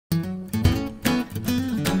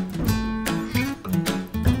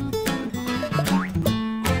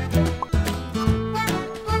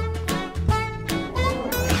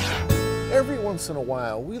once in a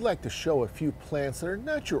while, we like to show a few plants that are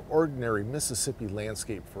not your ordinary Mississippi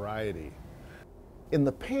landscape variety. In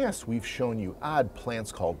the past, we've shown you odd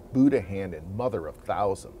plants called Buddha hand and mother of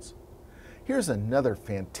thousands. Here's another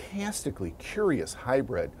fantastically curious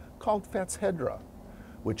hybrid called fatshedra,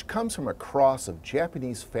 which comes from a cross of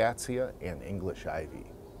Japanese fatsia and English ivy.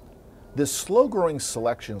 This slow-growing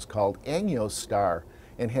selection is called Angyo Star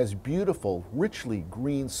and has beautiful, richly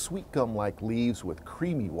green, sweet gum-like leaves with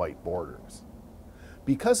creamy white borders.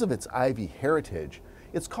 Because of its ivy heritage,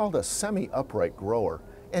 it's called a semi-upright grower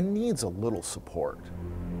and needs a little support.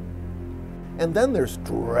 And then there's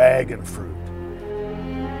dragon fruit.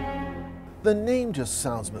 The name just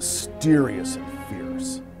sounds mysterious and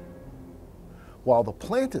fierce. While the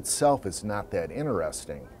plant itself is not that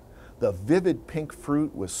interesting, the vivid pink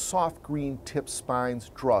fruit with soft green tip spines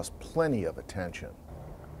draws plenty of attention.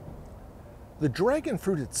 The dragon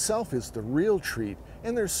fruit itself is the real treat,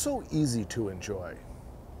 and they're so easy to enjoy.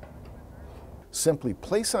 Simply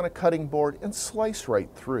place on a cutting board and slice right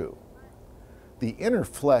through. The inner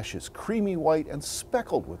flesh is creamy white and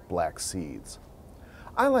speckled with black seeds.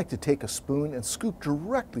 I like to take a spoon and scoop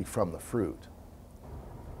directly from the fruit.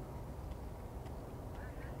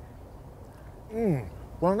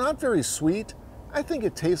 While not very sweet, I think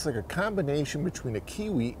it tastes like a combination between a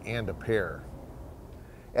kiwi and a pear.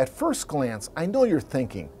 At first glance, I know you're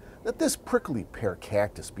thinking that this prickly pear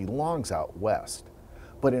cactus belongs out west,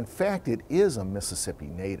 but in fact it is a Mississippi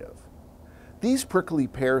native. These prickly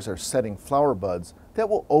pears are setting flower buds that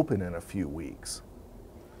will open in a few weeks.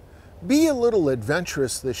 Be a little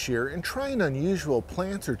adventurous this year and try an unusual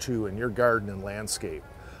plant or two in your garden and landscape.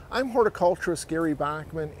 I'm horticulturist Gary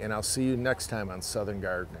Bachman, and I'll see you next time on Southern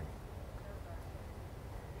Gardening.